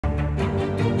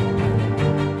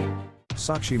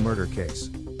Sakshi Murder Case.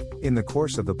 In the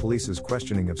course of the police's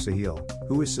questioning of Sahil,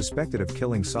 who is suspected of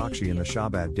killing Sakshi in the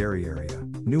Shahbad Dairy area,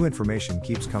 new information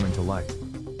keeps coming to light.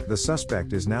 The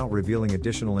suspect is now revealing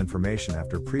additional information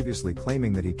after previously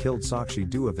claiming that he killed Sakshi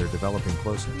due of their developing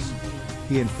closeness.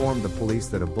 He informed the police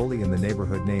that a bully in the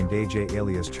neighborhood named Ajay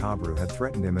alias Jhabru had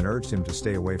threatened him and urged him to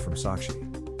stay away from Sakshi.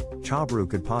 Jhabru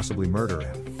could possibly murder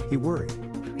him, he worried.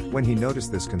 When he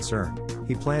noticed this concern,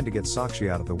 he planned to get Sakshi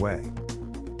out of the way.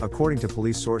 According to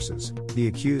police sources, the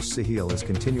accused Sahil is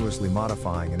continuously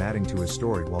modifying and adding to his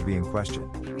story while being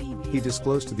questioned. He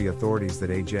disclosed to the authorities that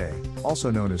Ajay,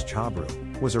 also known as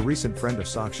Jhabru, was a recent friend of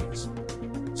Sakshi's.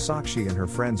 Sakshi and her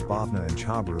friends Bhavna and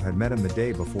Jhabru had met him the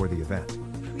day before the event.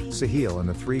 Sahil and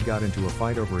the three got into a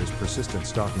fight over his persistent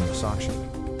stalking of Sakshi.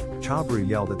 Jhabru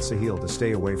yelled at Sahil to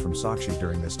stay away from Sakshi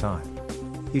during this time.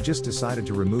 He just decided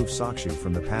to remove Sakshi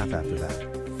from the path after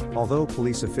that. Although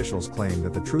police officials claim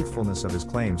that the truthfulness of his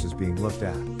claims is being looked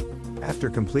at. After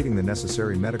completing the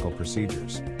necessary medical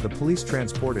procedures, the police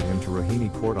transported him to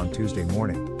Rohini Court on Tuesday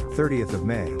morning, 30th of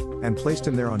May, and placed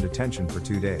him there on detention for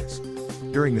 2 days.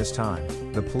 During this time,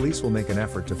 the police will make an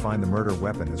effort to find the murder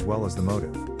weapon as well as the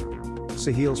motive.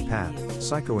 Sahil's PAT,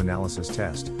 psychoanalysis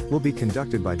test, will be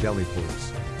conducted by Delhi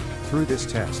police. Through this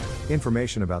test,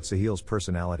 information about Sahil's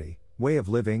personality, way of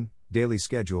living, daily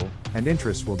schedule, and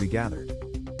interests will be gathered.